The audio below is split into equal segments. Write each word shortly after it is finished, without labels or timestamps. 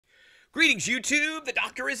Greetings, YouTube. The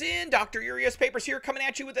doctor is in. DrYuriusPapers here, coming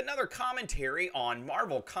at you with another commentary on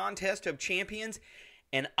Marvel Contest of Champions.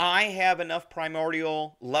 And I have enough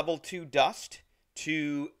primordial level 2 dust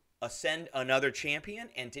to ascend another champion.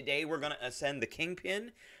 And today we're going to ascend the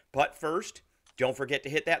Kingpin. But first, don't forget to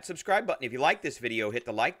hit that subscribe button. If you like this video, hit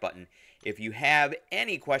the like button. If you have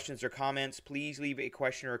any questions or comments, please leave a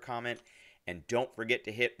question or a comment. And don't forget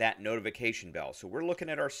to hit that notification bell. So we're looking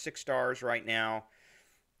at our 6 stars right now.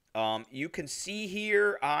 You can see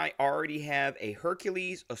here I already have a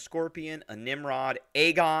Hercules, a Scorpion, a Nimrod,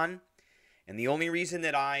 Aegon. And the only reason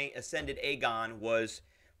that I ascended Aegon was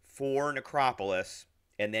for Necropolis.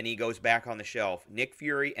 And then he goes back on the shelf. Nick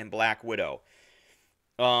Fury and Black Widow.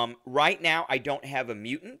 Right now I don't have a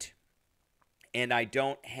Mutant. And I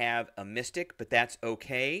don't have a Mystic, but that's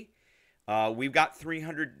okay. We've got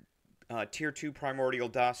 300 Tier 2 Primordial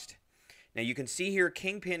Dust. Now you can see here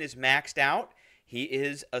Kingpin is maxed out. He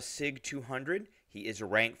is a SIG 200. He is a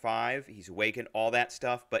rank 5. He's awakened, all that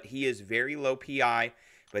stuff. But he is very low PI.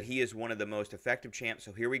 But he is one of the most effective champs.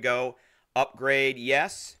 So here we go. Upgrade,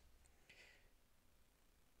 yes.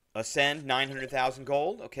 Ascend, 900,000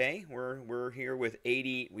 gold. Okay, we're here with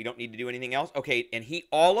 80. We don't need to do anything else. Okay, and he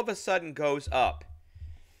all of a sudden goes up.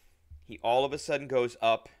 He all of a sudden goes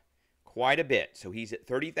up quite a bit. So he's at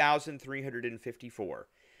 30,354.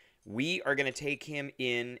 We are going to take him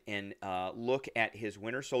in and look at his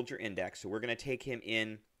Winter Soldier Index. So we're going to take him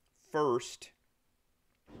in first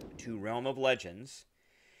to Realm of Legends.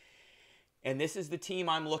 And this is the team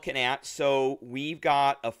I'm looking at. So we've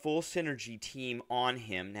got a full synergy team on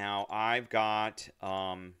him. Now I've got,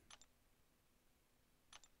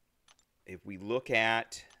 if we look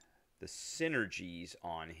at the synergies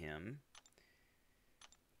on him,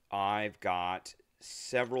 I've got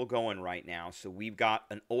several going right now. So we've got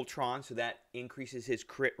an Ultron, so that increases his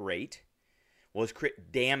crit rate. Well, his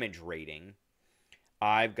crit damage rating.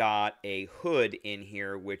 I've got a Hood in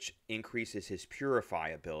here, which increases his Purify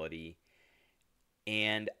ability.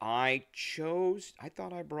 And I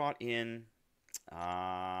thought I brought in,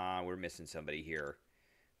 we're missing somebody here.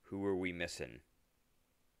 Who are we missing?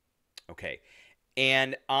 Okay.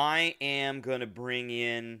 And I am going to bring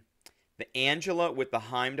in the Angela with the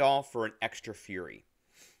Heimdall for an extra Fury.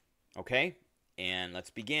 Okay? And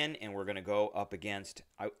let's begin, and we're going to go up against...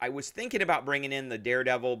 I was thinking about bringing in the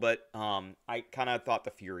Daredevil, but I kind of thought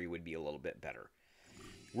the Fury would be a little bit better.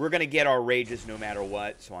 We're going to get our rages no matter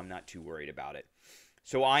what, so I'm not too worried about it.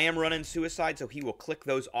 So I am running Suicide, so he will click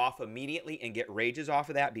those off immediately and get rages off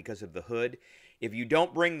of that because of the Hood. If you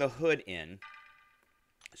don't bring the Hood in,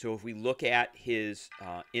 so if we look at his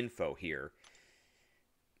info here,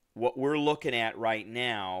 what we're looking at right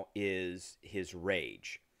now is his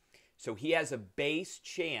rage. So he has a base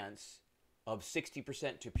chance of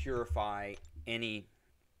 60% to purify any...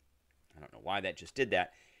 I don't know why that just did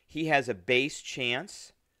that. He has a base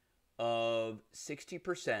chance of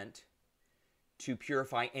 60% to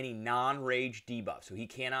purify any non-rage debuff. So he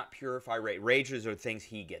cannot purify rage. Rages are things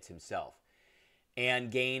he gets himself.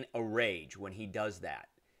 And gain a rage when he does that.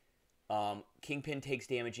 Kingpin takes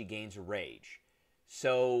damage, he gains a rage.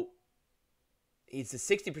 So it's a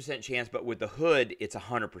 60% chance, but with the Hood, it's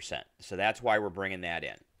 100%. So that's why we're bringing that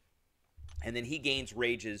in. And then he gains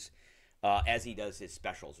rages as he does his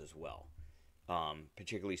specials as well,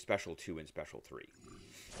 particularly Special 2 and Special 3.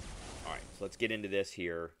 All right, so let's get into this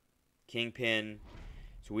here. Kingpin.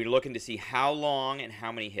 So we're looking to see how long and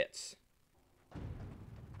how many hits.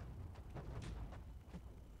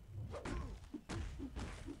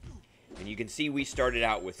 And you can see we started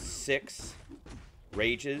out with 6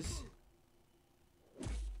 rages.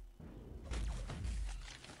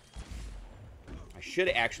 I should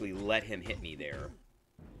have actually let him hit me there.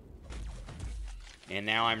 And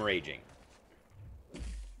now I'm raging.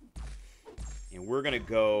 And we're going to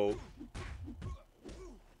go...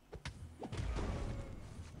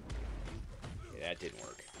 Okay, that didn't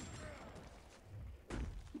work.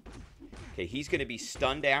 Okay, he's going to be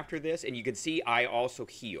stunned after this. And you can see I also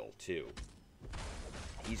heal, too.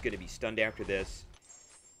 He's going to be stunned after this.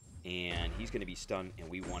 And he's going to be stunned. And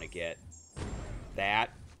we want to get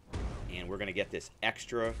that. And we're going to get this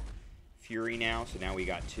extra Fury now. So now we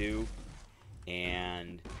got 2.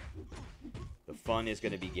 And the fun is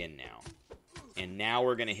going to begin now. And now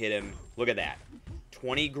we're going to hit him. Look at that.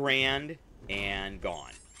 20 grand and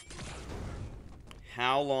gone.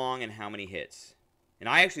 How long and how many hits? And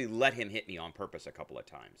I actually let him hit me on purpose a couple of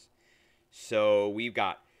times. So we've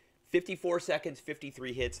got 54 seconds,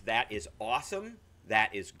 53 hits. That is awesome.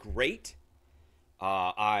 That is great.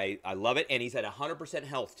 I love it. And he's at 100%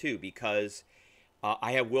 health, too, because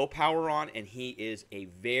I have willpower on, and he is a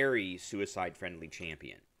very suicide-friendly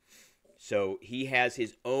champion. So he has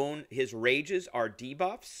his own, his rages are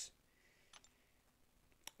debuffs,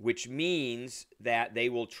 which means that they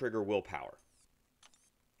will trigger willpower.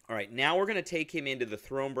 All right, now we're going to take him into the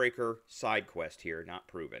Thronebreaker side quest here, not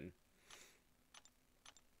proven.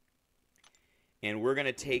 And we're going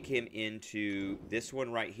to take him into this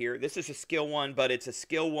one right here. This is a skill one, but it's a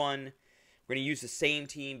skill one. We're going to use the same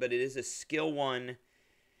team, but it is a skill one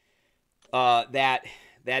that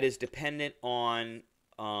is dependent on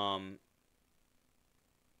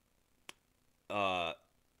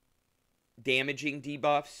damaging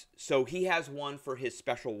debuffs. So he has one for his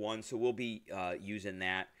special one, so we'll be using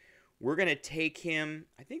that. We're going to take him,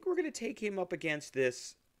 I think we're going to take him up against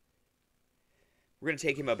this. We're going to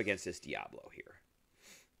take him up against this Diablo here.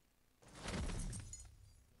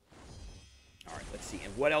 All right, let's see.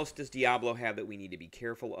 And what else does Diablo have that we need to be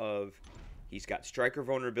careful of? He's got Striker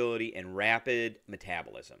Vulnerability and Rapid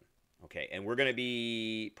Metabolism. Okay, and we're going to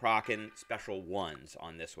be proccing special ones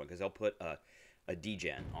on this one because they'll put a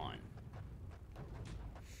degen on.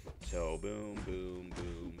 So, boom, boom,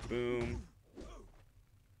 boom, boom.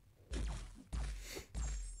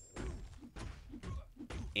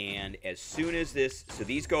 And as soon as this, so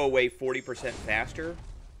these go away 40% faster.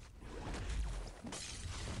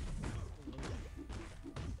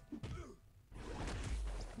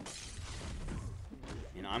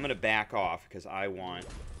 And I'm going to back off because I want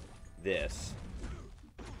this.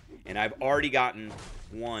 And I've already gotten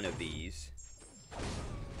one of these.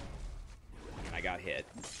 And I got hit.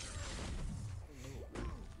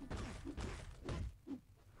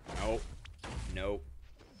 Nope. Nope.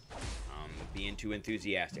 Being too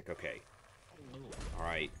enthusiastic. Okay. All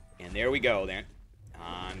right. And there we go. There.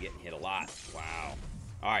 I'm getting hit a lot. Wow.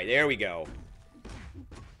 All right. There we go.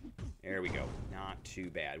 There we go. Not too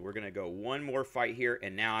bad. We're going to go one more fight here.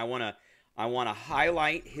 And now I want to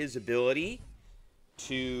highlight his ability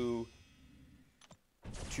to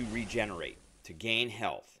regenerate, to gain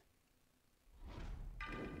health.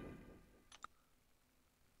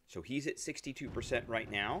 So he's at 62%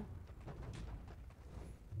 right now.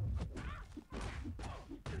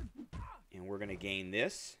 And we're going to gain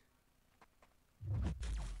this.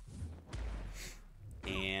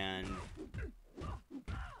 And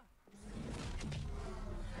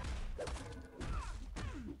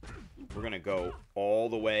we're going to go all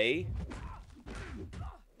the way.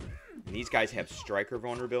 And these guys have Striker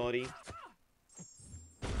Vulnerability.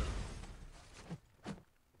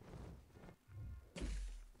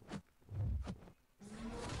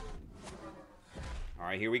 All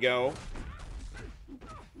right, here we go.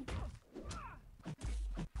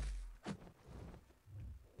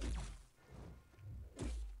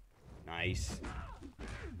 Nice.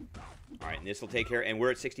 All right, and this will take care, and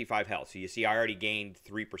we're at 65 health. So you see I already gained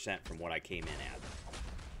 3% from what I came in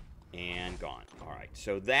at. And gone. All right,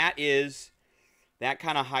 so that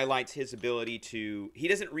kind of highlights his ability to, he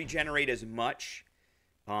doesn't regenerate as much.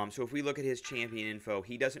 So if we look at his champion info,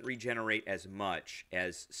 he doesn't regenerate as much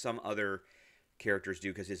as some other characters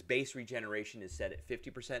do because his base regeneration is set at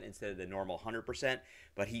 50% instead of the normal 100%.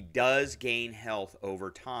 But he does gain health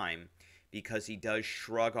over time, because he does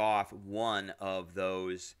shrug off one of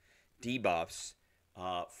those debuffs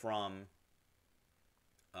from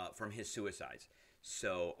his suicides.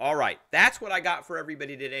 So, all right, that's what I got for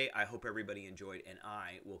everybody today. I hope everybody enjoyed, and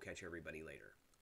I will catch everybody later.